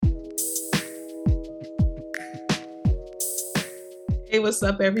Hey, what's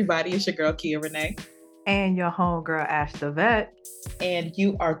up, everybody? It's your girl, Kia Renee. And your homegirl, Ash the Vet. And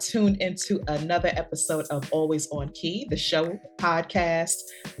you are tuned into another episode of Always on Key, the show podcast.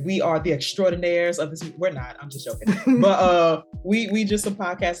 We are the extraordinaires of this. We're not, I'm just joking. But we just some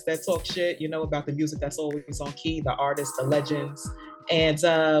podcasts that talk shit, about the music that's always on key, the artists, the legends. And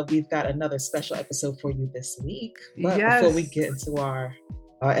we've got another special episode for you this week. But before we get into our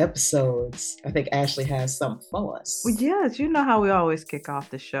episodes, I think Ashley has something for us. Well, yes, you know how we always kick off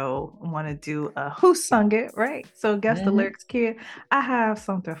the show. I want to do a Who Sung It, right? So guess the lyrics, kid. I have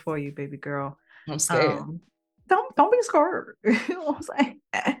something for you, baby girl. I'm scared. Don't be scared. You know what I'm saying?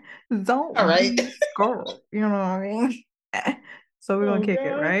 Don't be scared. You know what I mean? So we're gonna kick it,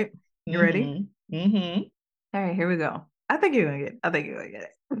 right? You ready? Mm-hmm. All right, here we go. I think you're gonna get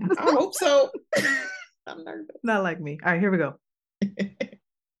it. I hope so. I'm nervous. Not like me. All right, here we go.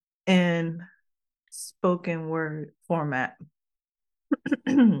 In spoken word format.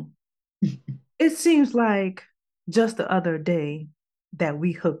 It seems like just the other day that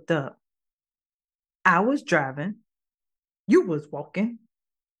we hooked up. I was driving, you was walking,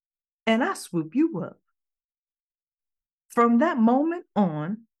 and I swooped you up. From that moment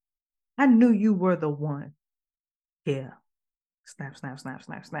on, I knew you were the one. Yeah. Snap, snap, snap,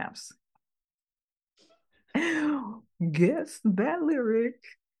 snap, snaps. Guess that lyric.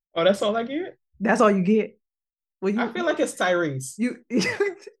 Oh, that's all I get? That's all you get. Well, I feel like it's Tyrese.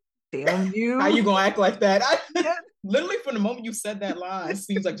 Damn you. How you gonna act like that? Literally from the moment you said that line, it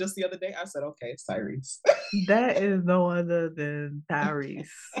seems like just the other day, I said, okay, it's Tyrese. That is no other than Tyrese.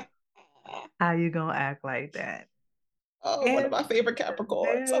 How you gonna act like that? Oh, one of my favorite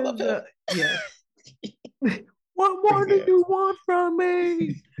Capricorns. I love him. Yeah. What more do you want from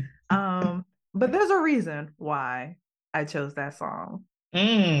me? But there's a reason why I chose that song.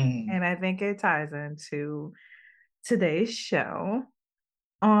 And I think it ties into today's show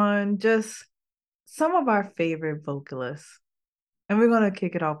on just some of our favorite vocalists. And we're going to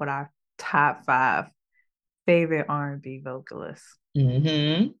kick it off with our top 5 favorite R&B vocalists.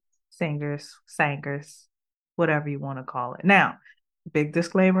 Singers, whatever you want to call it. Now, big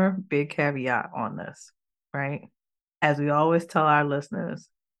disclaimer, big caveat on this, right? As we always tell our listeners,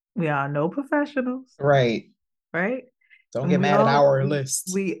 we are no professionals. Right. Don't get mad at our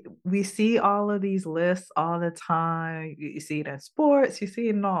lists. We see all of these lists all the time. You see it in sports. You see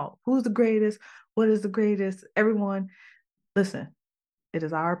it in all. Who's the greatest? What is the greatest? Everyone, listen. It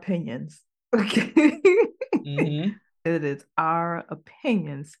is our opinions. Okay. It is our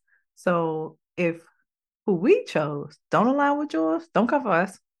opinions. So if who we chose don't align with yours, don't come for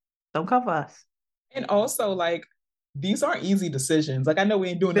us. Don't come for us. And also, these aren't easy decisions. I know we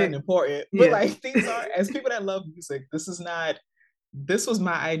ain't doing nothing important, but these are, as people that love music, this was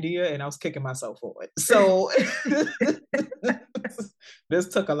my idea and I was kicking myself for it. So this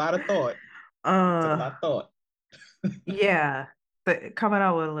took a lot of thought. Yeah. But coming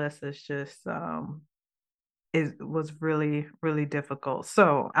out with a list is just, it was really, really difficult.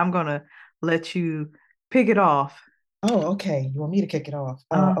 So I'm going to let you pick it off. Oh, okay. You want me to kick it off?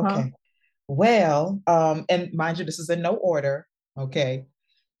 Okay. Well, and mind you, this is in no order. Okay.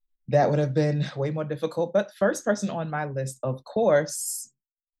 That would have been way more difficult. But the first person on my list, of course,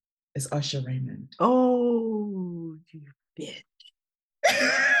 is Usher Raymond. Oh, you bitch.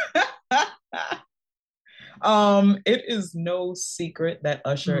 It is no secret that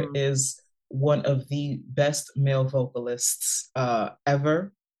Usher is one of the best male vocalists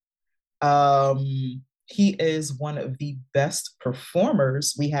ever. He is one of the best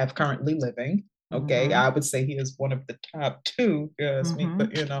performers we have currently living. Okay, I would say he is one of the top 2.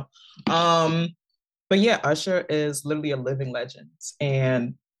 But but yeah, Usher is literally a living legend,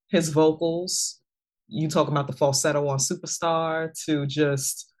 and his vocals. You talk about the falsetto on Superstar to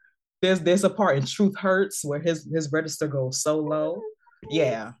just there's a part in Truth Hurts where his register goes so low.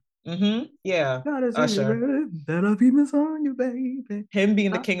 Yeah. Yeah. Usher. That I've even on you, baby. Him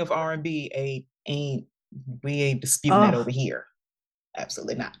being the king of R&B we ain't disputing that over here.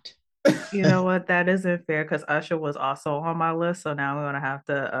 Absolutely not. You know what? That isn't fair because Usher was also on my list. So now I'm going to have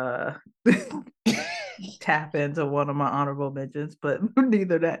to tap into one of my honorable mentions, but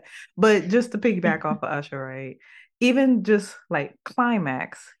neither that. But just to piggyback off of Usher, right? Even just like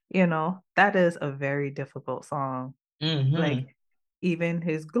Climax, that is a very difficult song. Even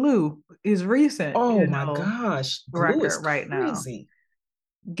his Glue is recent. Oh my gosh. Glue is right crazy.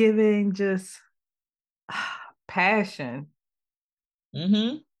 Now. Giving just passion.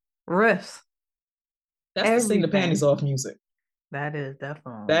 Riffs. That's everything. The sing the panties off music. That is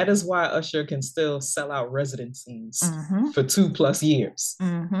definitely. That is why Usher can still sell out residencies for 2+ years.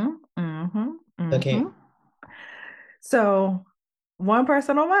 Okay. So one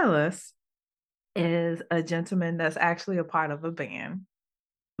person on my list is a gentleman that's actually a part of a band.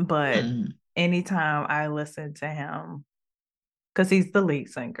 But anytime I listen to him, because he's the lead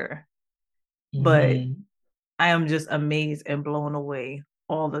singer, but I am just amazed and blown away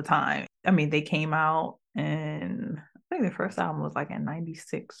all the time. I mean, they came out and I think the first album was like in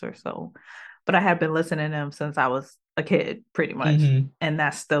 96 or so. But I have been listening to them since I was a kid, pretty much. And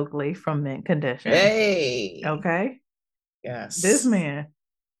that's Stokely from Mint Condition. Hey. Okay. Yes. This man,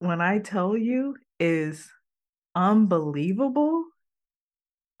 when I tell you, is unbelievable.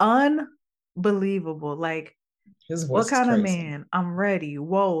 Unbelievable. Like, his voice what kind of man? I'm ready.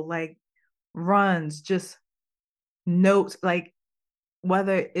 Whoa, like runs, just notes, like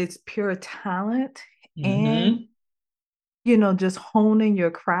whether it's pure talent and just honing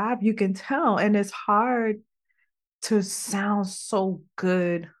your craft, you can tell. And it's hard to sound so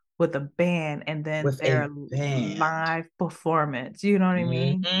good with a band and then with their live performance, you know what I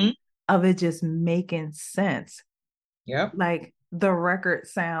mean? Of it just making sense. Yep. Like the record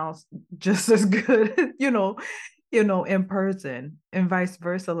sounds just as good, in person and vice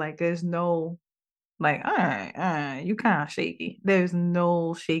versa. Like there's no like, all right, you kind of shaky. There's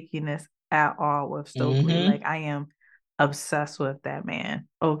no shakiness at all with Stokely. Like I am obsessed with that man.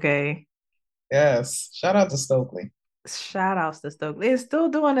 Okay. Yes. Shout out to Stokely. Shout outs to Stokely. It's still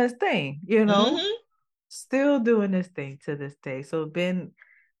doing his thing, still doing this thing to this day. So been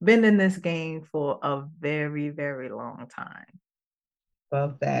in this game for a very, very long time.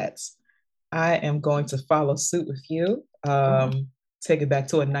 Love that. I am going to follow suit with you. Take it back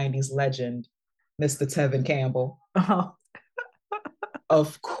to a 90s legend, Mr. Tevin Campbell. Oh.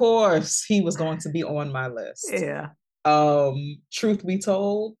 Of course, he was going to be on my list. Yeah. Truth be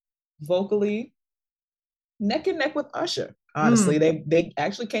told, vocally, neck and neck with Usher. Honestly, they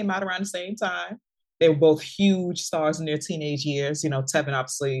actually came out around the same time. They were both huge stars in their teenage years. Tevin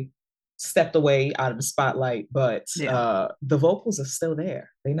obviously stepped away out of the spotlight, but the vocals are still there.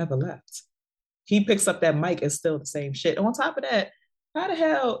 They never left. He picks up that mic, it's still the same shit. And on top of that, how the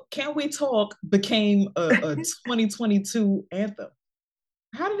hell Can We Talk became a 2022 anthem?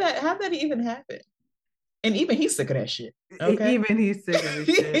 How did that even happen? And even he's sick of that shit. Okay. Even he's sick of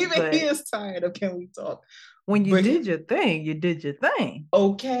the shit. Even he is tired of Can We Talk. When you did your thing, you did your thing.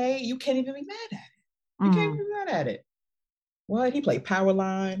 Okay. You can't even be mad at it. You can't be mad at it. What? He played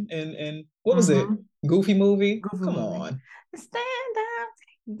Powerline and what was it? Goofy Movie? Come on. Stand up.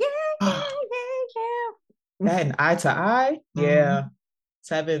 Yeah. That and Eye to Eye? Yeah.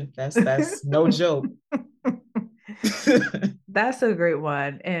 Tevin, that's no joke. That's a great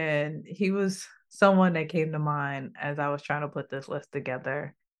one. And he was someone that came to mind as I was trying to put this list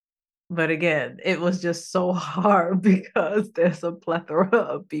together. But again, it was just so hard because there's a plethora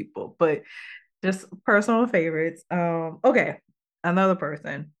of people, but just personal favorites. Okay, another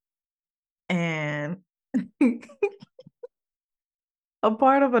person. And a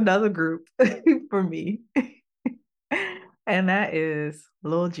part of another group for me. And that is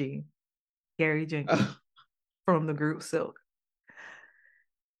Lil G, Gary Jenkins from the group Silk.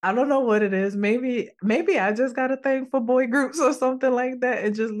 I don't know what it is. Maybe I just got a thing for boy groups or something like that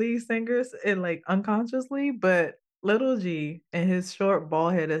and just lead singers and like unconsciously, but Little G and his short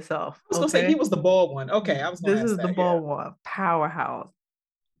bald headed self. I was gonna say he was the bald one. Okay, I was gonna This is the bald one. Powerhouse.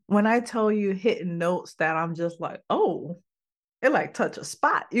 When I tell you hitting notes that I'm just like, oh, it like touch a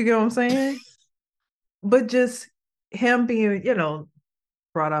spot. You get what I'm saying? But just him being,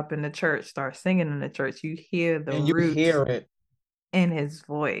 brought up in the church, start singing in the church, you hear the roots. You hear it in his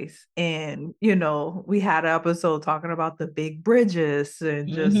voice. And we had an episode talking about the big bridges and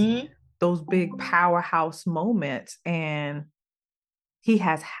just those big powerhouse moments, and he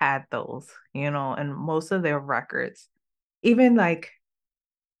has had those, and most of their records, even like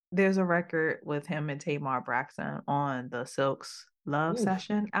there's a record with him and Tamar Braxton on the Silk's Love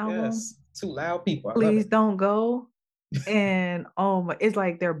Session album. Yes, Two Loud People. Please Don't Go. And it's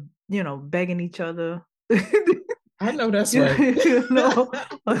like they're begging each other. I know that's right.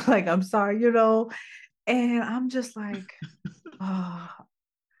 Like I'm sorry, and I'm just like, oh,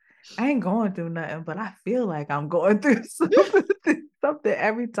 I ain't going through nothing, but I feel like I'm going through something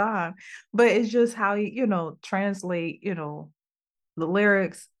every time. But it's just how you translate the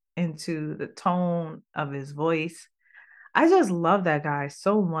lyrics into the tone of his voice. I just love that guy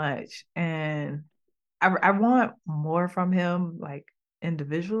so much, and I want more from him, like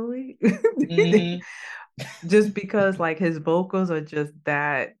individually, just because like his vocals are just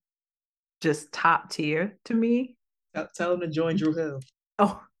top tier to me. Tell him to join Drew Hill.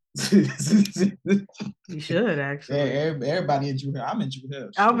 Oh, you should actually. Yeah, everybody in Drew Hill. I'm in Drew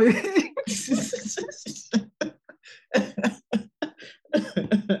Hill.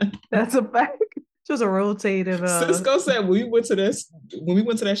 That's a fact. Just a rotated. Cisco said when we went to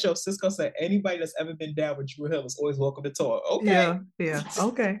that show, Cisco said anybody that's ever been down with Drew Hill is always welcome to tour. Okay. Yeah.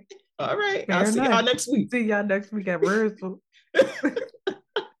 Okay. All right. Fair I'll see enough. y'all next week. See y'all next week at rehearsal.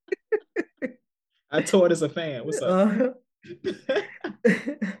 I toured as a fan. What's up?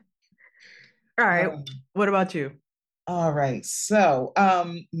 All right. What about you? All right. So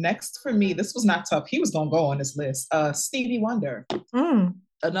next for me, this was not tough. He was gonna go on this list. Stevie Wonder.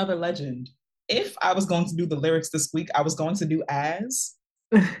 Another legend. If I was going to do the lyrics this week, I was going to do As.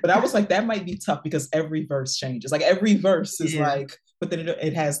 But I was like, that might be tough because every verse changes. Like every verse is like, but then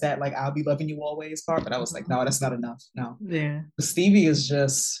it has that like I'll be loving you always part. But I was like, no, that's not enough. No. Yeah. But Stevie is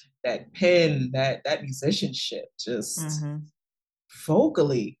just that pen, that musicianship, just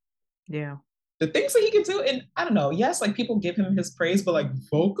vocally. Yeah. The things that he can do, and I don't know, yes, like people give him his praise, but like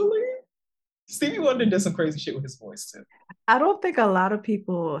vocally, Stevie Wonder did some crazy shit with his voice too. I don't think a lot of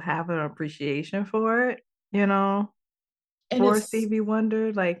people have an appreciation for it, for Stevie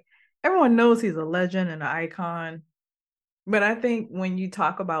Wonder. Like everyone knows he's a legend and an icon. But I think when you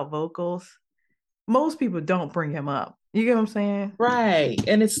talk about vocals, most people don't bring him up. You get what I'm saying? Right.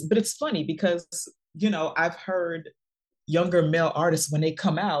 And it's funny because, I've heard younger male artists when they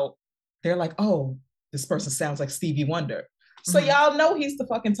come out, they're like, oh, this person sounds like Stevie Wonder. So y'all know he's the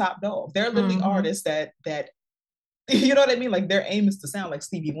fucking top dog. They're literally artists that you know what I mean? Like their aim is to sound like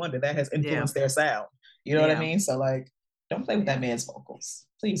Stevie Wonder. That has influenced their sound. You know what I mean? So like, don't play with that man's vocals.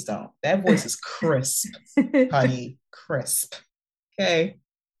 Please don't. That voice is crisp, honey, crisp. Okay.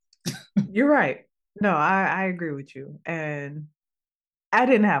 You're right. No, I agree with you. And I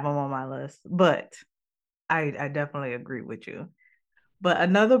didn't have him on my list, but I definitely agree with you. But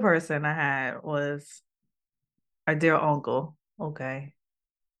another person I had was our dear uncle. Okay.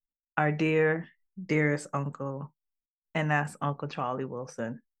 Our dearest uncle. And that's Uncle Charlie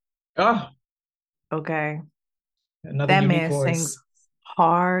Wilson. Oh. Okay. Another that unique man voice. Sings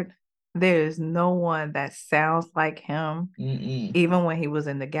hard. There is no one that sounds like him. Even when he was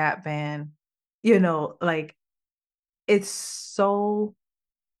in the Gap Band. Like it's so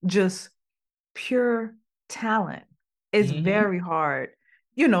just pure talent. It's very hard.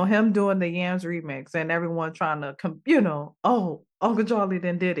 Him doing the Yams remix and everyone trying to oh, Uncle Charlie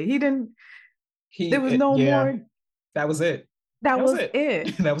then did it. He didn't. There was no more. That was it. That was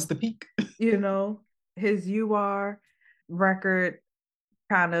it. That was the peak. His You Are record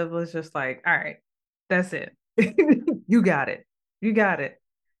kind of was just like, all right, that's it. You got it. You got it.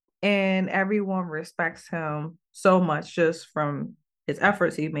 And everyone respects him so much just from his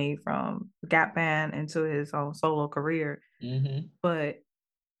efforts he made from Gap Band into his own solo career. But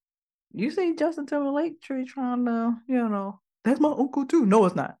you see Justin Timberlake trying to, that's my uncle too. No,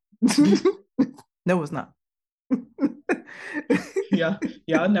 it's not. No, it's not.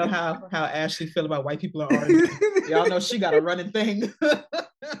 Y'all know how Ashley feel about white people in R&B. Y'all know she got a running thing.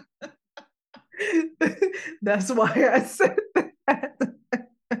 That's why I said that.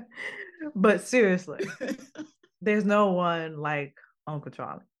 But seriously, there's no one like Uncle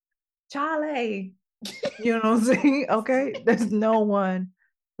Charlie. Charlie, you know what I'm saying? Okay, there's no one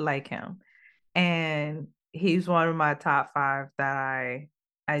like him, and he's one of my top 5 that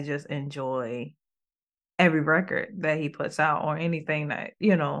I just enjoy every record that he puts out or anything that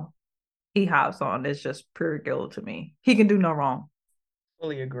he hops on. Is just pure gold to me. He can do no wrong.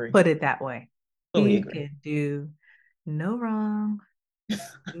 Fully agree. Put it that way. Fully he agree. Can do no wrong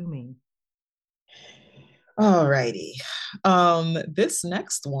to me. All righty. This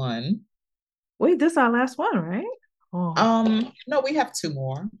next one. Wait, this is our last one, right? No, we have 2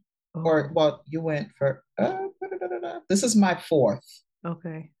 more. Or well, you went for this is my 4th.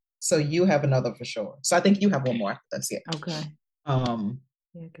 Okay. So you have another for sure. So I think you have one more after this, yeah. Okay. Yeah,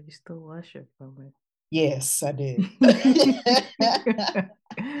 because you stole Usher from me. Yes, I did.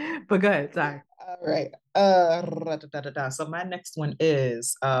 But go ahead, sorry. All right. So my next one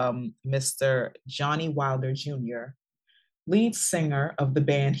is Mr. Johnny Wilder Jr., lead singer of the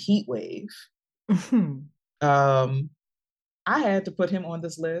band Heatwave. I had to put him on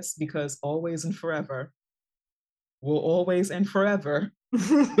this list because Always and Forever will always and forever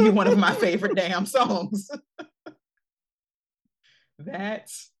be one of my favorite damn songs. That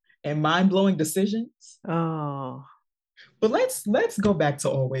and Mind-Blowing Decisions. Oh. But let's go back to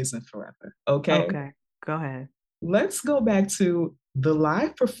Always and Forever. Okay. Okay. Go ahead. Let's go back to the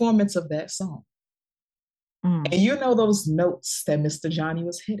live performance of that song. And you know those notes that Mr. Johnny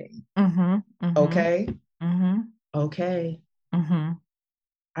was hitting. Okay. Okay.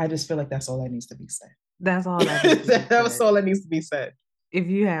 I just feel like that's all that needs to be said. That's all that was all that needs to be said. If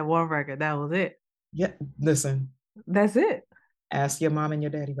you had one record, that was it. Yeah, listen. That's it. Ask your mom and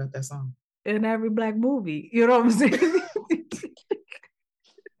your daddy about that song. In every black movie, you know what I'm saying?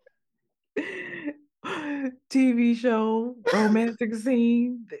 TV show, romantic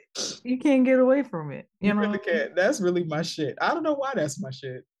scene. You can't get away from it. You know? Really can't. That's really my shit. I don't know why that's my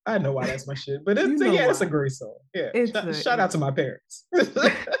shit. I know why that's my shit, but you know it's a great song. Yeah. Shout out to my parents.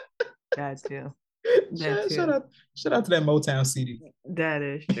 Got you. Shout out to that Motown CD. That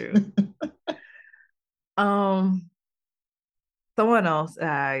is true. Someone else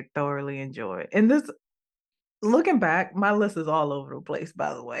I thoroughly enjoyed. And this, looking back, my list is all over the place,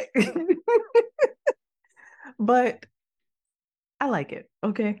 by the way. But I like it.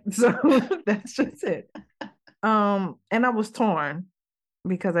 Okay. So that's just it. And I was torn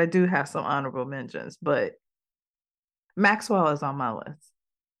because I do have some honorable mentions, but Maxwell is on my list.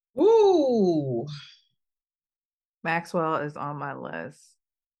 Ooh. Maxwell is on my list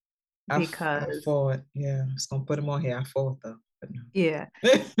because I thought, yeah, I was gonna put him on here. I thought though, but no. Yeah,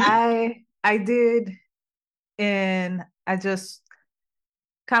 I did, and I just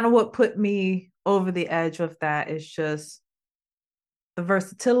kind of what put me over the edge with that is just the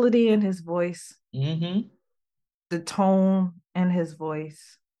versatility in his voice, the tone in his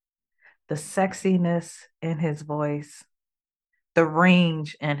voice, the sexiness in his voice, the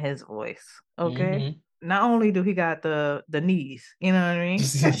range in his voice. Okay. Not only do he got the knees, you know what I mean?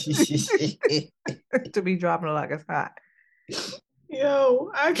 To be dropping it like it's hot.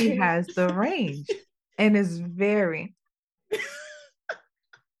 Yo, I can't. He has the range and is very.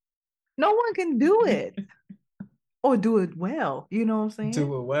 No one can do it or do it well. You know what I'm saying?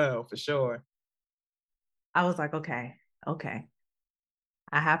 Do it well, for sure. I was like, okay.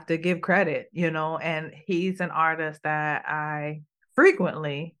 I have to give credit, you know, and he's an artist that I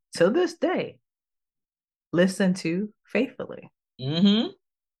frequently, to this day, listen to faithfully.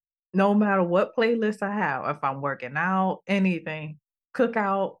 No matter what playlist I have, if I'm working out, anything,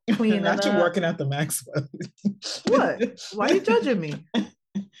 cookout, cleaning Not up. you working out the Maxwell. What? Why are you judging me?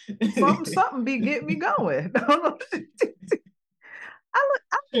 Something be getting me going. I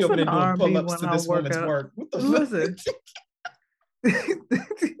listen to R&B when I work out. What the listen.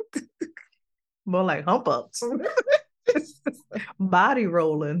 More like hump ups. Body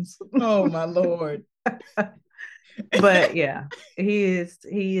rollings. Oh my Lord. But yeah, he is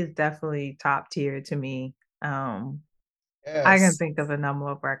definitely top tier to me. Yes. I can think of a number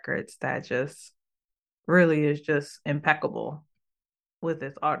of records that just really is just impeccable with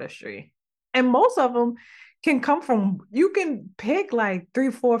his artistry. And most of them can come from, you can pick like 3,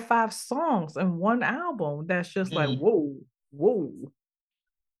 4, 5 songs in one album that's just like, whoa,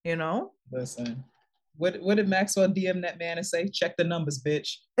 you know? Listen, what did Maxwell DM that man and say? Check the numbers,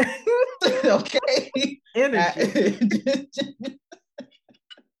 bitch. Okay. Energy.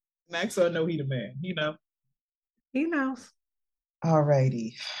 Maxwell know he the man, you know. He knows. All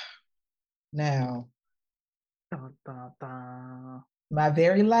righty. Now, my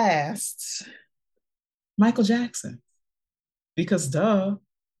very last, Michael Jackson. Because duh.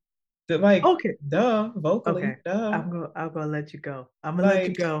 Vocally, okay. duh. I'm gonna let you go. I'm gonna let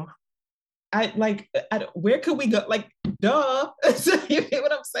you go. Where could we go? Like, duh. You get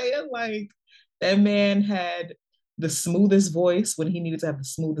what I'm saying? Like, that man had the smoothest voice when he needed to have the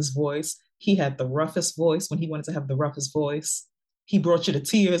smoothest voice. He had the roughest voice when he wanted to have the roughest voice. He brought you to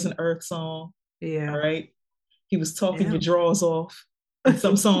tears in Earth Song. Yeah. All right. He was talking your drawers off in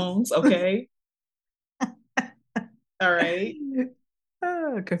some songs. Okay. All right.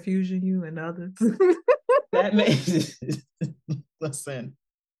 Confusion you and others. That man. Listen.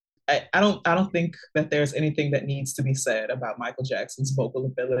 I don't think that there's anything that needs to be said about Michael Jackson's vocal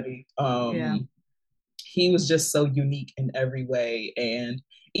ability. He was just so unique in every way. And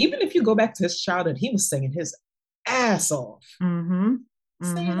even if you go back to his childhood, he was singing his ass off.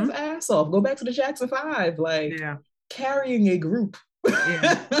 Singing his ass off. Go back to the Jackson 5, like carrying a group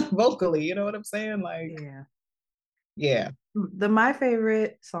vocally. You know what I'm saying? Like, yeah. My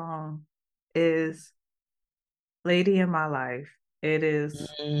favorite song is Lady in My Life. It is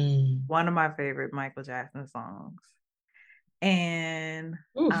one of my favorite Michael Jackson songs. And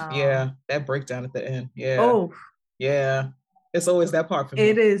that breakdown at the end. Yeah. Yeah. It's always that part for me.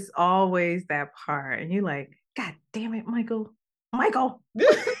 It is always that part. And you're like, God damn it, Michael.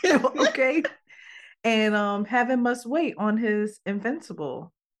 Okay. And Heaven Must Wait on his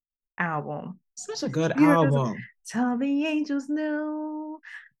Invincible album. Such a good album. Tell the angels no,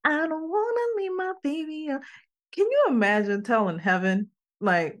 I don't want to leave my baby. Can you imagine telling Heaven,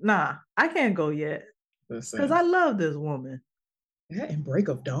 like, nah, I can't go yet. Because I love this woman. Yeah, and Break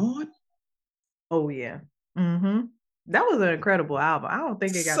of Dawn. Oh, yeah. That was an incredible album. I don't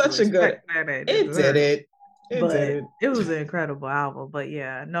think it got such a good. It did it. But it was an incredible album. But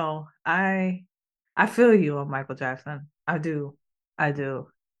yeah, no, I feel you on Michael Jackson. I do.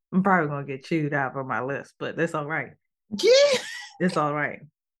 I'm probably gonna get chewed out of my list, but that's all right. Yeah. It's all right.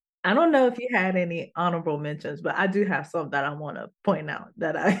 I don't know if you had any honorable mentions, but I do have some that I want to point out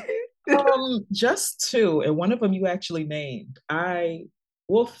that I just two, and one of them you actually named.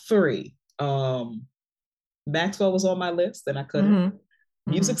 Three. Maxwell was on my list, and I couldn't.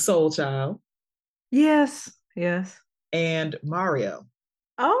 Music Soul Child. Yes. And Mario.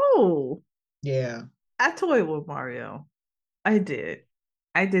 Oh. Yeah. I toyed with Mario. I did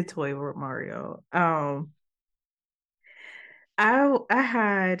toy with Mario. I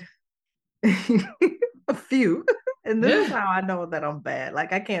had a few, and this is how I know that I'm bad.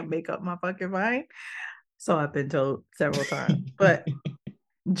 Like I can't make up my fucking mind. So I've been told several times. But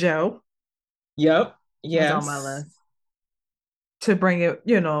Joe. Yep. Yes. Was on my list. To bring it,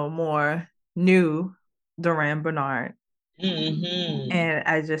 more new, Duran Bernard. And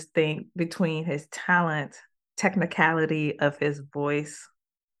I just think between his talent, technicality of his voice,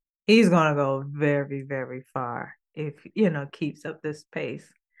 he's gonna go very, very far if keeps up this pace.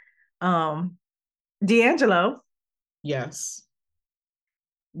 D'Angelo. Yes.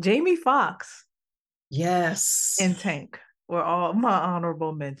 Jamie Foxx. Yes. And Tank were all my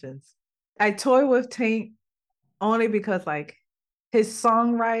honorable mentions. I toy with Tank only because like his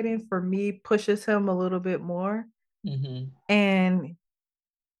songwriting for me pushes him a little bit more. And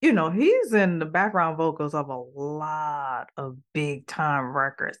he's in the background vocals of a lot of big time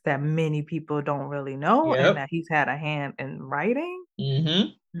records that many people don't really know, and that he's had a hand in writing.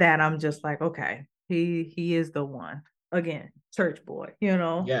 That I'm just like, okay, he is the one. Again, church boy,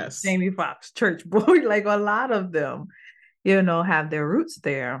 Yes. Jamie Foxx, church boy. Like a lot of them, have their roots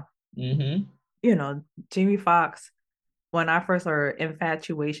there. Jamie Foxx, when I first heard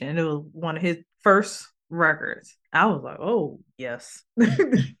Infatuation, it was one of his first records. I was like, oh, yes.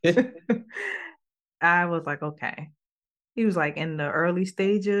 I was like, okay. He was like in the early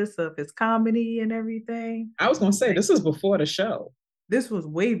stages of his comedy and everything. I was going to say, this was before the show. This was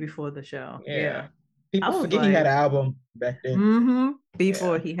way before the show. Yeah. People forget he had an album back then.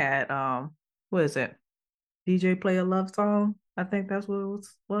 Before he had, what is it? DJ Play a Love Song? I think that's what it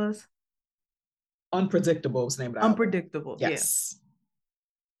was. Unpredictable was the name of the album. Unpredictable. Yes.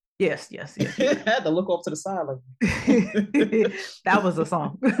 Yes. I had to look off to the side. That was a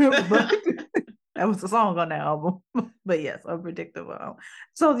song. That was a song on that album. But yes, Unpredictable.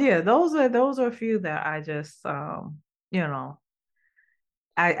 So yeah, those are a few that I just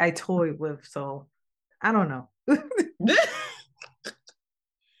I toyed with. So I don't know.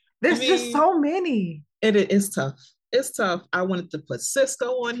 There's just so many. It is tough. It's tough. I wanted to put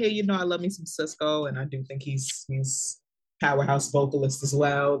Cisco on here. I love me some Cisco, and I do think he's powerhouse vocalist as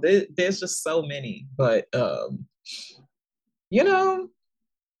well. There's just so many, but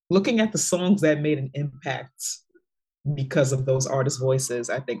looking at the songs that made an impact because of those artists' voices,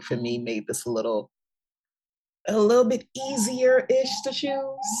 I think for me made this a little bit easier-ish to choose.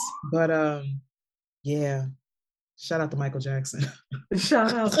 But yeah, shout out to Michael Jackson.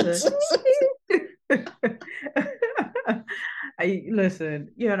 Shout out to listen,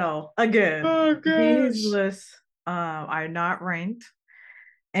 again, these lists are not ranked.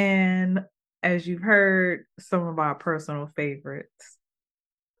 And as you've heard, some of our personal favorites.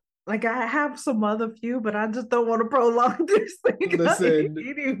 Like I have some other few, but I just don't want to prolong this thing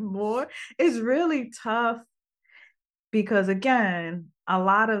anymore. It's really tough because again, a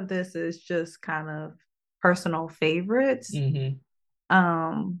lot of this is just kind of personal favorites.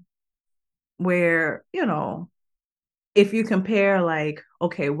 Where, if you compare like,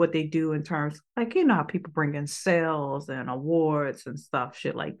 okay, what they do in terms, like, how people bring in sales and awards and stuff,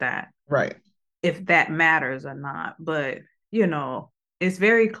 shit like that. Right. If that matters or not. But, it's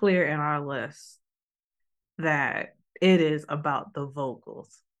very clear in our list that it is about the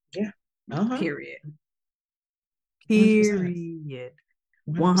vocals. Yeah. Period.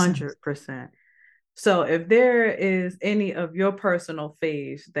 100%. So if there is any of your personal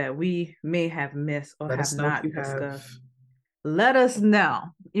faves that we may have missed or have not discussed, let us know.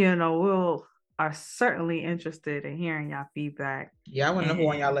 We are certainly interested in hearing y'all feedback. Yeah, I want to know who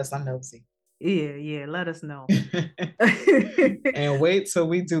on y'all list. I'm nosy. Yeah, let us know. And wait till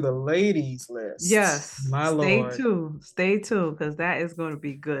we do the ladies list. Yes, my lord. Stay tuned, because that is going to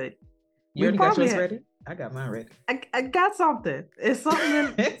be good. You got yours ready? I got mine ready. I got something. It's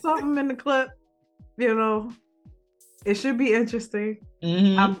something in the clip. It should be interesting.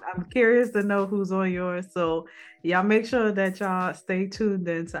 I'm curious to know who's on yours. So y'all make sure that y'all stay tuned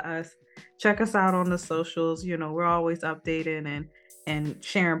in to us. Check us out on the socials. We're always updating and and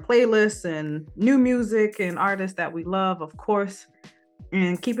sharing playlists and new music and artists that we love, of course.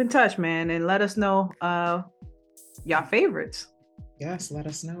 And keep in touch, man, and let us know y'all favorites. Yes, let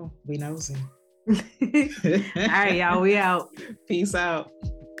us know. We nosy. All right, y'all, we out. Peace out.